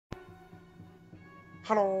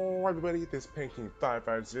Hello everybody, this is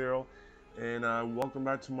Painting550 and welcome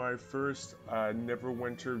back to my first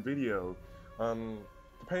Neverwinter video.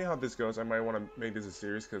 Depending how this goes, I might want to make this a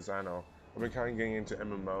series because I don't know, I've been kind of getting into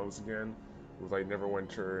MMOs again with like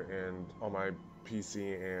Neverwinter and on my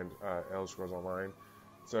PC and Elder Scrolls Online.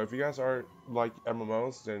 So if you guys are like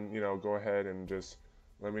MMOs, then go ahead and just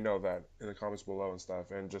let me know that in the comments below and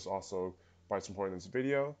stuff, and just also by supporting this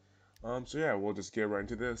video. So yeah, we'll just get right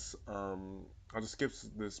into this. I'll just skip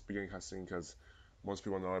this beginning cutscene because most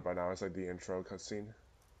people know it by now. It's like the intro cutscene.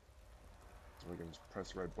 So we can just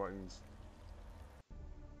press the right buttons.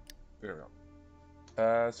 There we go.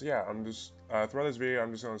 So yeah, I'm just throughout this video,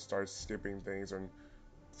 I'm just gonna start skipping things and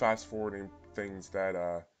fast forwarding things that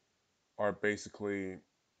are basically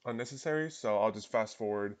unnecessary. So I'll just fast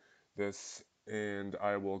forward this, and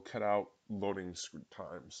I will cut out loading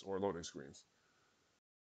times or loading screens.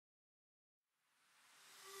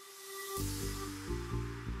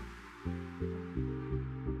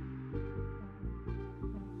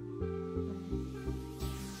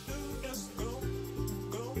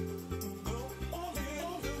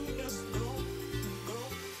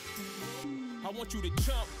 I want you to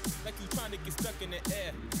jump like you trying to get stuck in the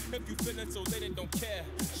air. If you feeling so lit and don't care,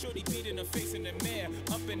 shorty beat in the face in the mirror,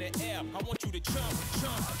 up in the air. I want you to jump,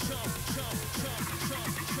 jump, jump, jump, jump, jump, jump,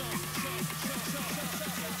 jump, jump,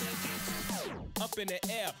 jump, up in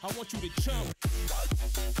the air. I want you to jump,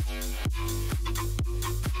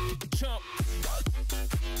 jump.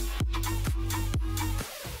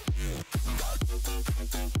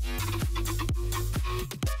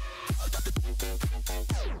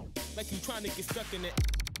 Like you trying to get stuck in it.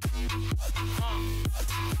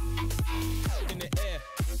 In the air.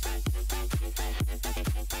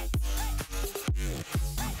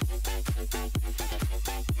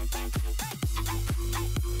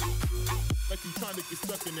 Like you trying to get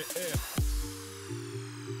stuck in the air.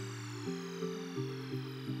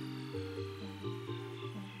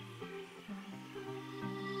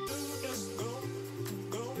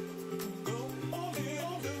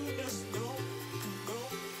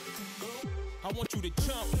 I want you to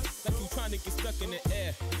jump like you trying to get stuck in the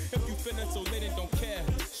air. If you feeling so lit and don't care,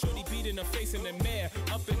 shorty beat in the face in the mirror,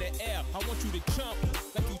 up in the air. I want you to jump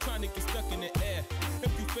like you trying to get stuck in the air.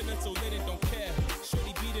 If you feeling so lit and don't care,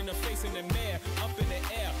 shorty beat in the face in the mirror, up in the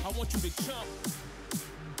air. I want you to jump,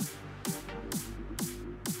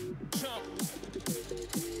 jump.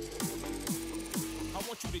 I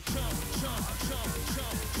want you to jump, jump, jump,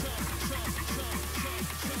 jump, jump, jump, jump,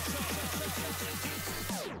 jump, jump, jump.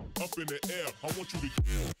 Up in the air, I want you to jump,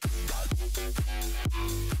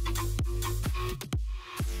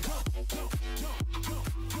 jump, jump, jump, jump,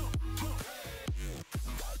 jump.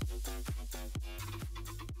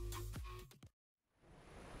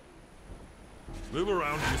 Move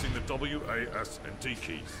around using the W, A, S, and T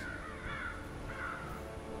keys.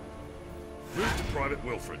 Move to Private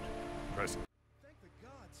Wilfred. Press. Thank the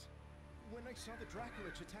gods. When I saw the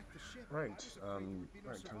Draculich attack the ship, Right, time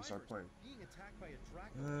to start playing. Being attacked by a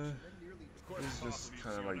Draculich and then nearly This is just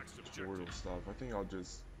kind of like tutorial stuff. I think I'll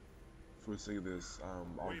just, for the sake of this,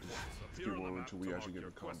 I'll just skip over until we actually get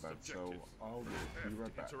to combat. So I'll be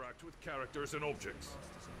right back. Interact with characters and objects.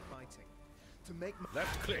 fighting. To make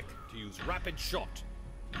Left click to use rapid shot.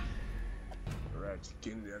 Alright,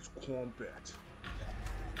 getting that combat.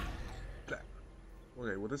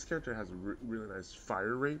 Okay, well this character has a really nice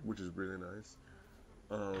fire rate, which is really nice.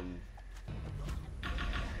 They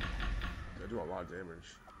do a lot of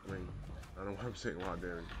damage. I mean, I don't know why I'm saying a lot of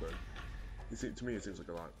damage, but to me it seems like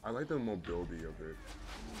a lot. I like the mobility of it.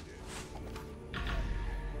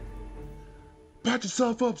 Patch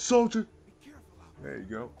yourself up, soldier! There you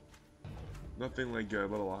go. Nothing like a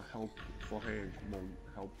little helpful hand won't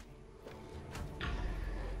help.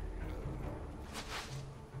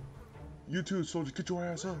 You too, soldier, get your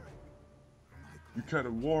ass up. You got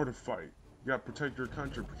a war to fight. You gotta protect your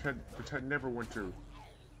country, protect Neverwinter.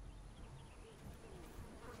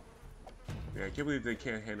 Yeah, I can't believe they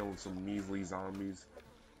can't handle some measly zombies.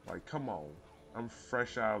 Like, come on. I'm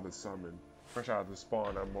fresh out of the summon. Fresh out of the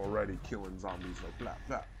spawn, I'm already killing zombies like blah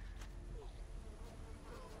blah.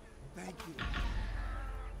 Thank you.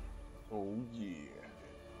 Oh yeah.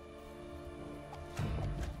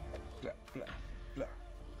 Blah blah blah.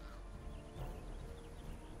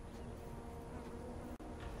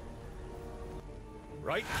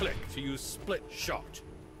 Right click to use split shot.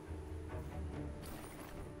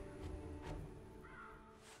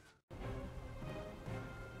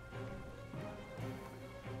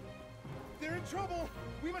 They're in trouble.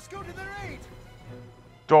 We must go to their aid.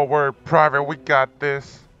 Don't worry, Private, we got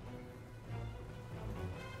this.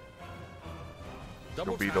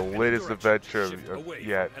 Double It'll be tap the any latest direction adventure to shift of away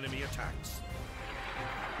yet. from enemy attacks.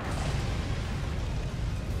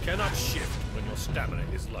 Cannot shift when your stamina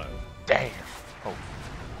is low. Damn. Oh.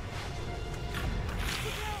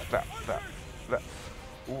 That.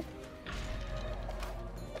 Ooh.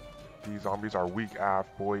 These zombies are weak AF,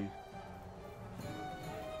 boy.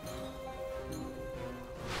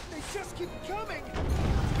 They just keep coming!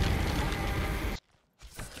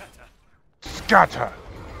 Scatter!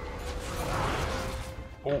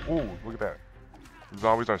 Oh, look at that. The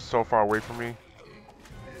zombies are so far away from me.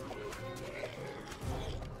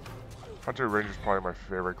 Hunter Ranger is probably my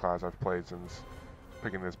favorite class I've played since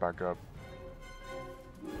picking this back up.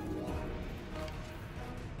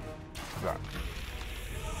 That.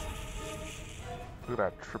 Look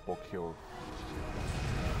at that triple kill.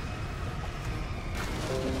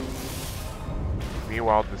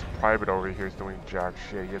 Meanwhile, this private over here is doing jack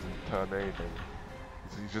shit. He hasn't done anything.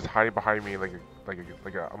 He's just hiding behind me like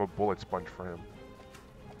I'm a bullet sponge for him.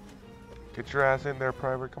 Get your ass in there,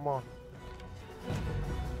 private. Come on.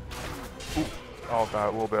 Ooh. Oh, that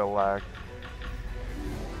a little bit of lag.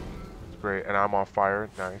 It's great, and I'm on fire.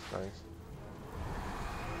 Nice.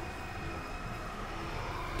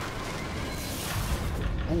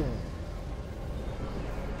 Ooh.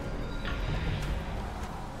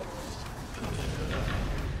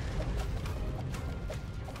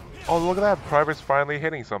 Oh, look at that! Private's finally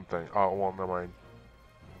hitting something. Oh, well, never mind.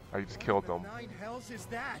 I just killed them. What the nine hells is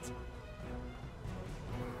that?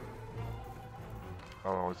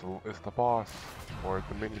 Oh, it's the boss, or it's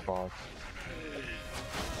the mini boss.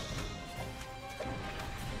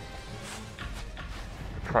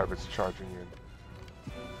 The private's charging in.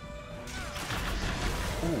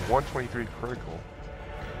 Ooh, 123 critical.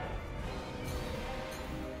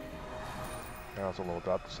 That was a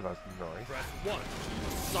little up, so that's nice. Press 1.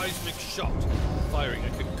 Seismic shot. Firing a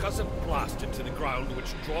concussive blast into the ground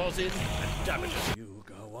which draws in and damages.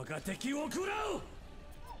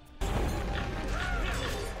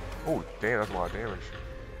 Oh, damn, that's a lot of damage.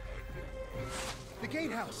 The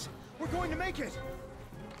gatehouse! We're going to make it!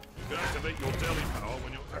 You can activate your daily power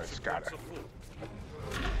when your Alright, action got points it. are full.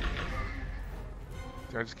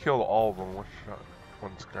 I just killed all of them. One shot,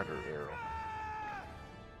 one scatter arrow.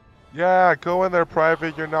 Yeah, go in there,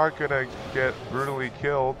 private. You're not gonna get brutally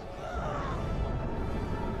killed.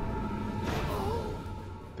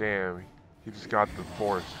 Damn, he just got the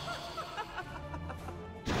force.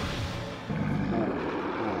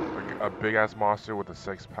 Ooh, a big ass monster with a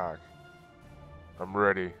 6-pack. I'm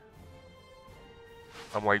ready.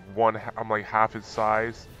 I'm like half his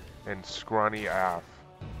size and scrawny AF.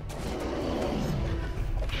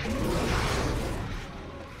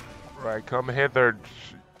 Right, come hither,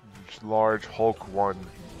 large Hulk one.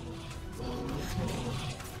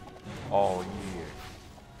 Oh yeah,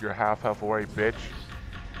 you're half health away, bitch.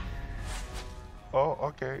 Oh,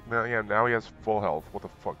 okay. Now he has full health. What the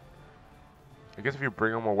fuck? I guess if you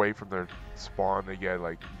bring them away from their spawn, they get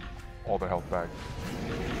like all their health back.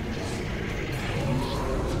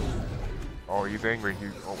 Oh, he's angry.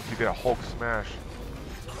 He did a Hulk smash.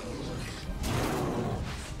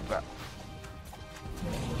 That.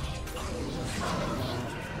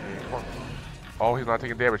 Oh, he's not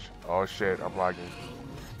taking damage. Oh shit, I'm lagging.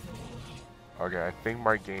 Okay, I think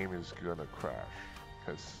my game is gonna crash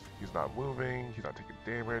because he's not moving. He's not taking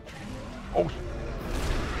damage. Oh.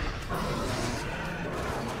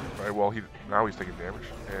 Right, well, now he's taking damage,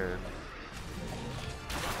 and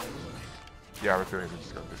yeah, I'm feeling it's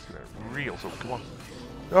just gonna disconnect real. So come on.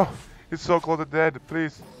 Oh, he's so close to dead.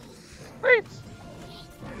 Please, please.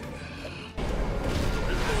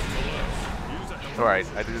 Alright,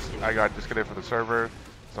 I got disconnected from the server,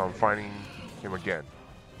 so I'm finding him again.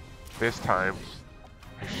 This time,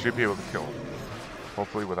 I should be able to kill him.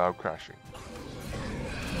 Hopefully without crashing.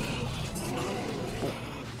 Ooh.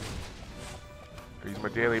 Use my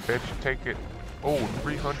daily, bitch. Take it. Oh,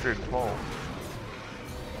 300 hull.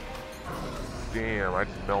 Damn, I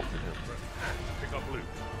just melted him. Pick up loot.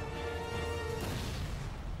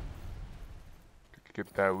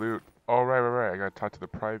 Get that loot. Oh, right. I gotta talk to the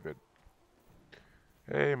private.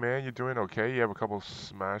 Hey man, you doing okay? You have a couple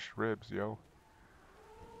smashed ribs, yo.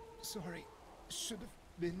 Sorry, should have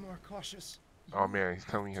been more cautious. Oh man, he's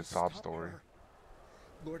telling his sob story. Her.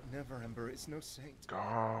 Lord Neverember is no saint.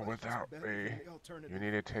 Oh, without me, you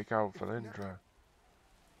need to take out Valindra.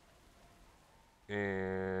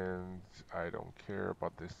 And I don't care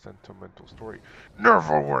about this sentimental story.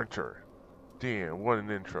 Neverwinter! Damn, what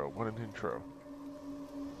an intro,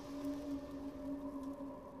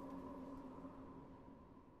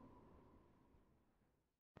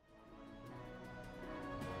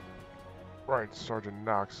 Right, Sergeant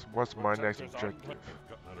Knox. What's my next objective?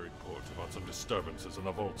 Gotten a report about some disturbances in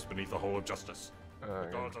the vaults beneath the Hall of Justice. The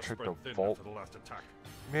guards are Check spread the thin vault. after the last attack.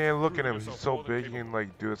 Man, look at him. Prove He's yourself so more than big he can capable.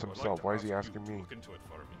 like do this I'd like himself. to Why is he ask asking you to me? look into it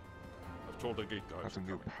for me. I've told the gate guards. Got some to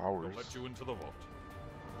new come in. powers. They'll let you into the vault.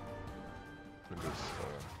 And this,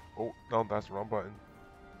 oh no, that's the wrong button.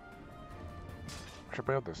 Should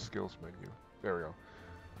I have the skills menu? There we go.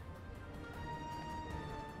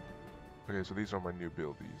 Okay, so these are my new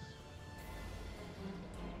abilities.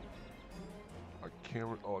 I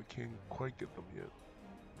can't quite get them yet.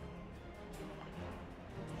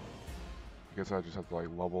 I guess I just have to like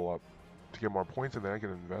level up to get more points and then I can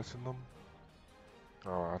invest in them.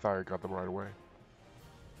 Oh, I thought I got them right away.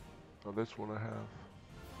 Oh, this one I have.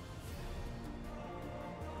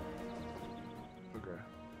 Okay.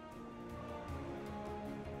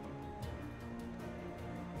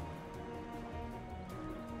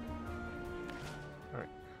 Alright.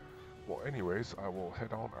 Well, anyways, I will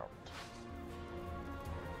head on out.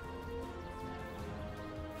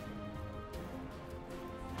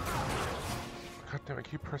 God damn, I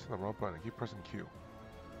keep pressing the wrong button. I keep pressing Q.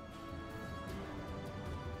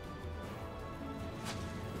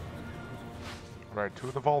 Right, to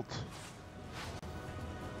the vault.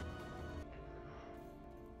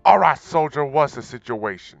 Alright, soldier, what's the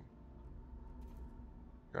situation?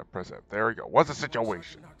 Gotta press F. There we go. What's the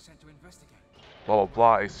situation? Blah blah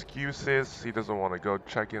blah. Excuses. He doesn't want to go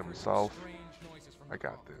check it himself. I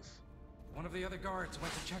got this. One of the other guards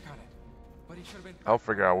went to check on it, but he should have been. I'll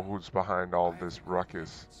figure out who's behind all this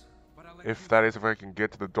ruckus. If that is, if I can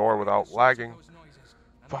get to the door without lagging.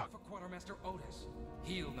 Fuck.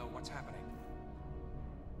 He'll know what's happening.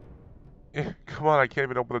 Come on, I can't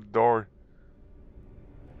even open the door.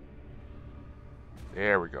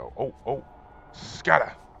 There we go. Oh,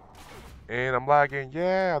 scatter. And I'm lagging.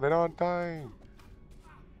 Yeah, they're not dying.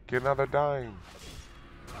 Get another dying.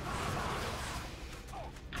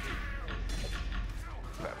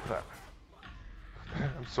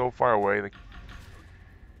 I'm so far away.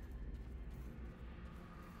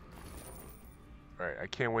 Alright, I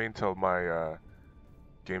can't wait until my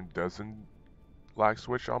game doesn't lag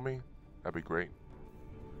switch on me. That'd be great.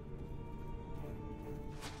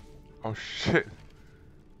 Oh shit.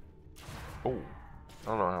 Oh, I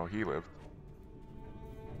don't know how he lived.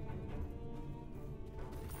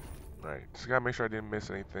 Alright, just gotta make sure I didn't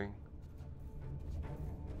miss anything.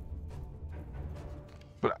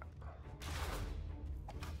 But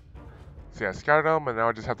so yeah, I scouted them and now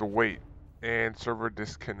I just have to wait. And server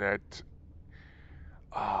disconnect.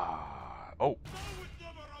 Oh.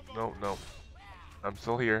 No. I'm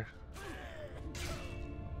still here.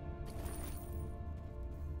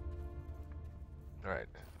 Alright.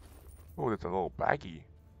 Oh, that's a little baggie.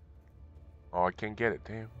 Oh, I can't get it,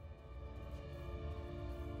 damn.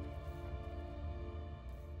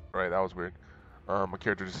 Alright, that was weird. My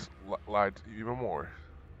character just lied even more.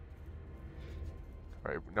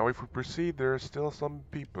 Alright, now if we proceed, there are still some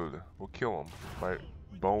people. We'll kill them. My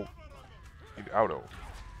bow in auto.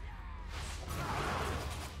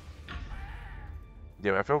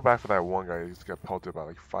 Yeah, I feel bad for that one guy. He just got pelted by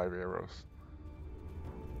like 5 arrows.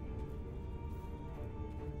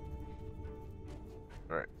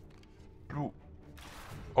 Alright. Blue.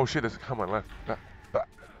 Oh shit, there's a come on left. Back.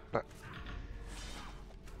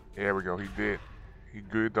 There we go, he did. He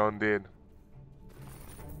good done did.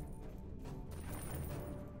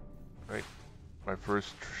 Right. My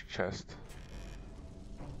first chest.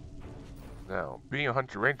 Now, being a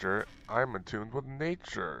hunter ranger, I'm attuned with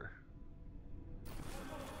nature.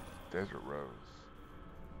 Desert rose.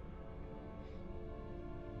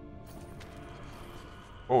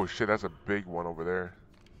 Oh shit, that's a big one over there.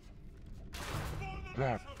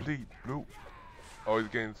 Black, bleed, blue. Oh, he's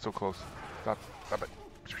getting so close. Stop it.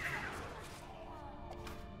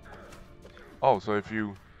 Oh, so if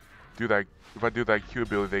you do that, if I do that Q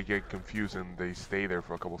ability, they get confused and they stay there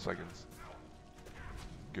for a couple seconds.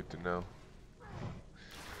 Good to know.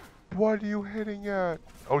 What are you hitting at?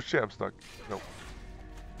 Oh shit, I'm stuck. Nope.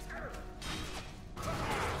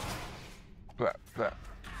 Blah.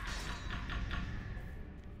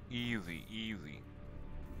 Easy.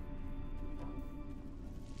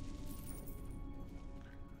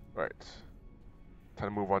 Right. Time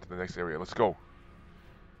to move on to the next area. Let's go.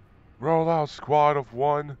 Roll out, squad of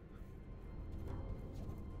one.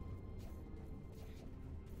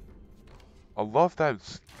 I love that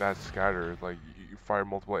scatter. Like you fire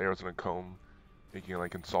multiple arrows in a cone, making it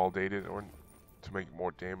like consolidated or to make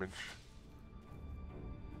more damage.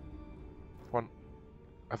 One.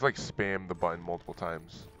 I have to like spam the button multiple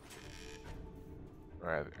times.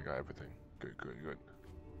 Alright, I got everything. Good.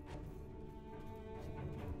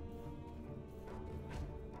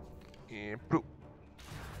 And bloop.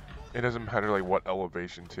 It doesn't matter like what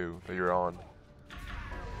elevation too that you're on.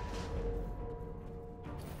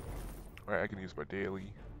 Alright, I can use my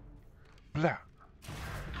daily. Blah.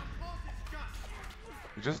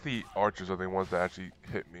 Just the archers are the ones that actually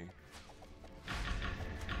hit me.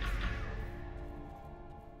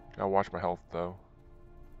 Gotta watch my health though.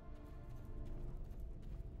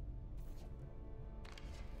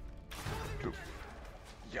 Bloop.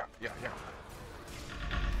 Yeah.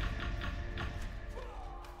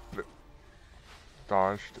 Bloop.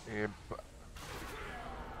 Dodged and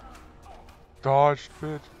dodged,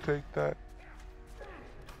 bitch. Take that.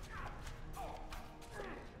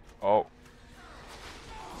 Oh.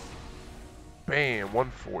 Bam,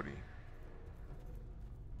 140.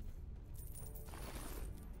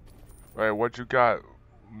 Alright, what you got,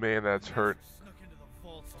 man that's hurt?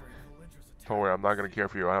 Don't worry, I'm not gonna care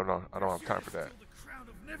for you. I don't have time for that.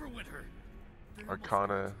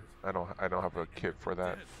 Arcana, I don't have a kit for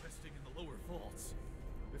that.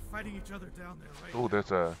 Oh,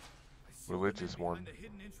 there's a religious one.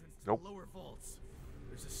 Nope.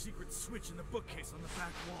 There's a secret switch in the bookcase on the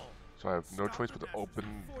back wall. So I have no choice but to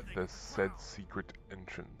open the said secret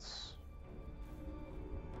entrance.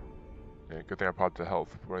 Yeah, good thing I popped the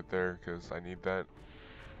health right there because I need that.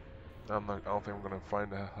 I don't think I'm gonna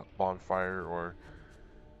find a bonfire or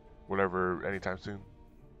whatever anytime soon.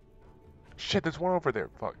 Shit, there's one over there.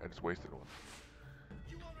 Fuck, I just wasted one.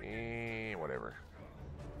 Whatever.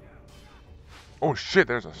 Oh shit,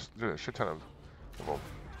 there's a shit ton of them.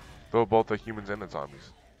 Though both the humans and the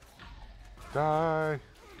zombies. Die.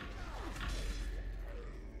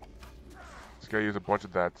 This guy used a bunch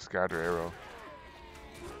of that scatter arrow.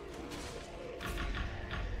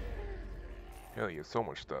 Hell, he has so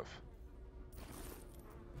much stuff.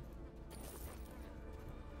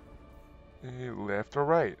 Left or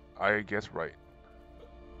right? I guess right.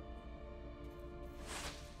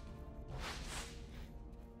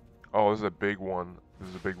 Oh, this is a big one. This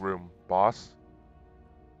is a big room. Boss?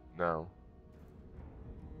 No.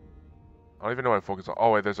 I don't even know what I focus on.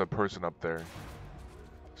 Oh wait, there's a person up there.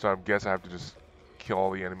 So I guess I have to just kill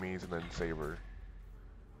all the enemies and then save her.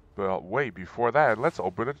 But wait, before that, let's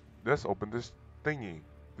open it. Let's open this thingy.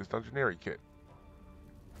 This Dungeonary kit.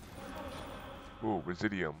 Ooh,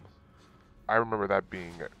 Residium. I remember that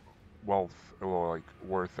being wealth, or like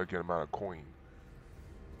worth a good amount of coin.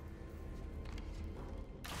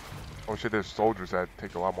 Oh shit, there's soldiers that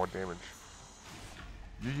take a lot more damage.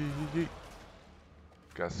 Yee.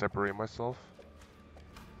 Gotta separate myself.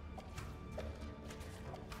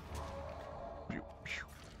 Pew, pew.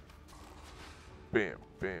 Bam,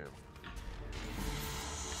 bam.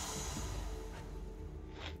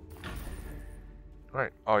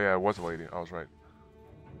 Alright. Oh yeah, it was a lady. I was right.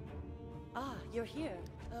 Ah, you're here.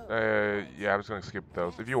 Oh. Yeah, I'm just gonna skip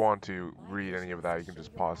those. If you want to read any of that, you can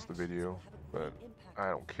just pause the video. But I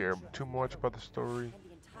don't care too much about the story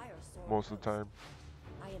most of the time.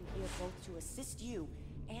 I am here both to assist you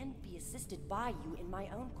and be assisted by you in my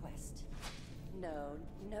own quest. No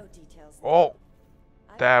details. Oh,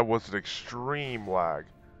 that was an extreme lag.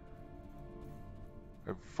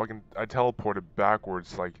 I teleported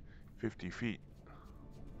backwards like 50 feet.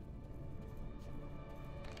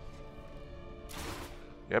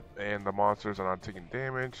 Yep, and the monsters are not taking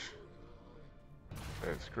damage.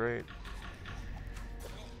 That's great.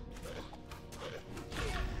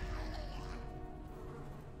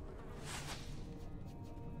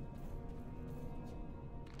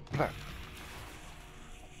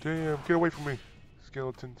 Damn, get away from me,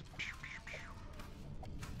 skeletons. Pew, pew,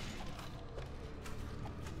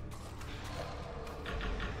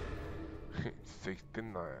 pew.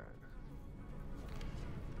 69.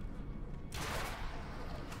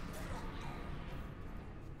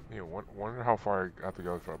 Yeah, wonder how far I have to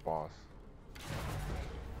go for a boss.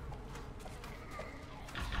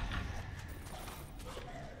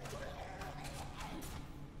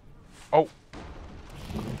 Oh!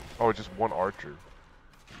 Oh, just one archer.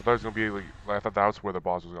 I thought it was gonna be like, I thought that was where the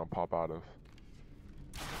boss was gonna pop out of.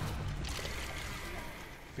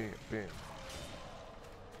 Bam, bam.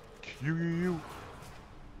 Q.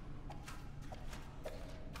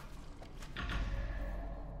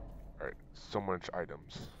 Alright, so much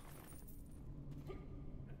items.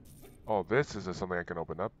 Oh, this is something I can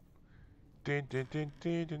open up. Din, din, din,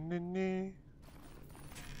 din, din, din, din.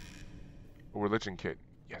 A religion kit.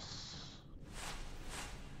 Yes.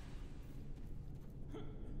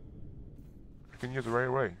 I can use it right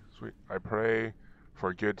away. Sweet. I pray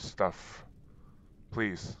for good stuff.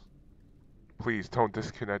 Please. Please don't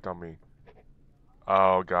disconnect on me.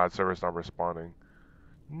 Oh god, server's not responding.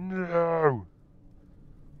 No!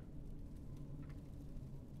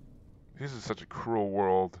 This is such a cruel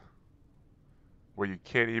world where you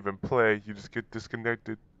can't even play, you just get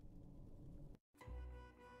disconnected.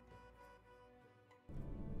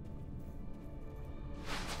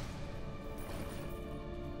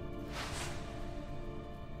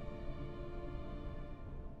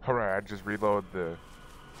 Alright, I just reload the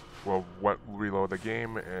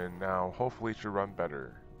game, and now hopefully it should run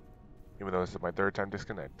better. Even though this is my third time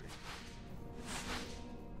disconnecting.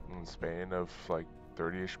 In the span of like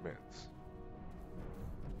 30-ish minutes.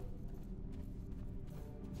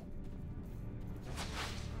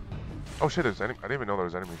 Oh shit, I didn't even know there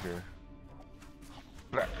was enemies here.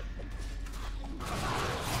 Blah.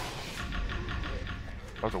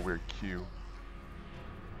 That was a weird cue.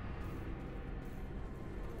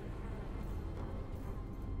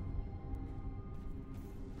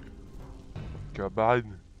 Goodbye.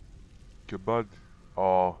 Goodbye.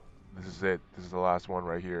 Oh, this is it. This is the last one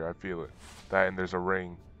right here. I feel it. That, and there's a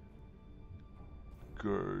ring.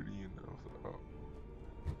 Guardian of the... Oh.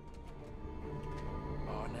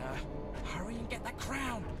 Oh no. Hurry and get that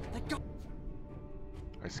crown.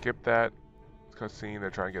 I skipped that cutscene. They're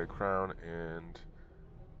trying to get a crown, and...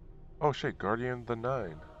 Oh shit, Guardian of the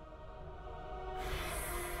 9.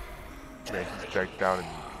 Man, he's decked out in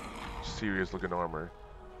serious looking armor.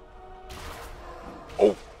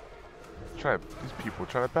 Oh! These people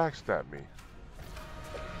trying to backstab me.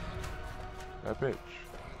 That bitch.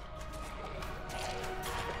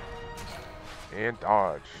 And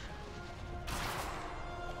dodge.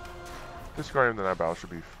 This Guardian of the Night battle should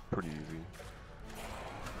be pretty easy.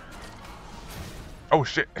 Oh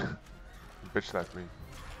shit! Bitch slapped me.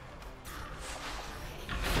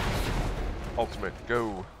 Ultimate,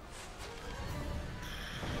 go!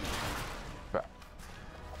 Back.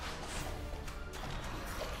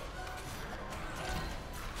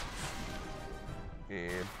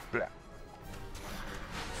 And blah.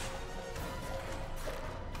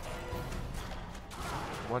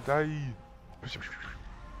 One die.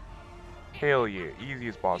 Hell yeah,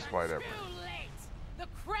 easiest boss fight ever. Too late. The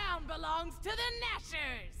crown belongs to the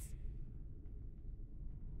Nashers.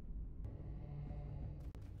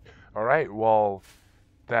 Alright, well,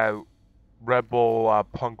 that rebel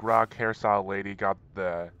punk rock hairstyle lady got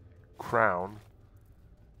the crown.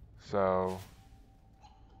 So,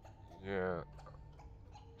 yeah.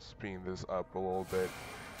 Speed this up a little bit.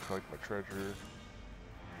 Collect my treasure.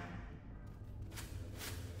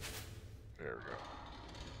 There we go.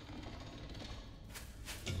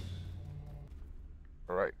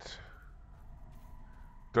 Alright.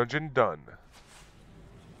 Dungeon done.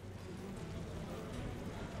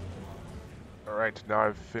 Alright, now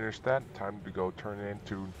I've finished that. Time to go turn it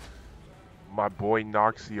into my boy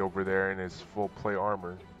Noxie over there in his full play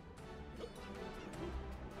armor.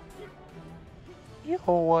 Yo,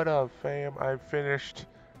 what up, fam? I finished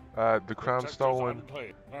the crown stolen,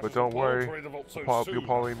 but don't worry, you'll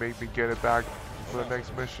probably make me get it back for the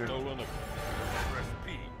next mission. Press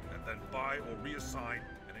B and then buy or reassign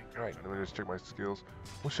an encounter. Alright, let me just check my skills.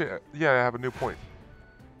 Well, shit, yeah, I have a new point.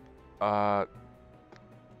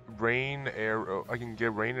 Rain arrow. I can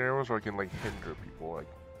get rain arrows, or I can like hinder people. Like,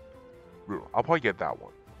 I'll probably get that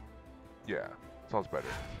one. Yeah, sounds better.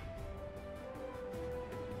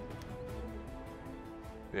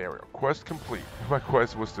 There we go. Quest complete. My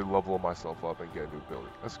quest was to level myself up and get a new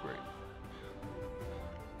ability. That's great.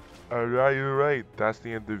 Alright. That's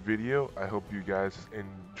the end of the video. I hope you guys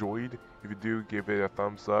enjoyed. If you do, give it a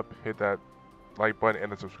thumbs up. Hit that like button and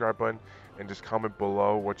the subscribe button. And just comment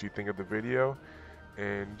below what you think of the video.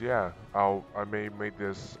 And yeah, I may make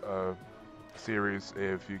this series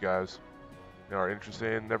if you guys are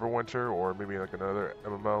interested in Neverwinter or maybe like another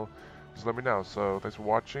MMO. Just let me know. So thanks for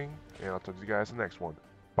watching, and I'll talk to you guys in the next one.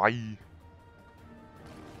 Bye.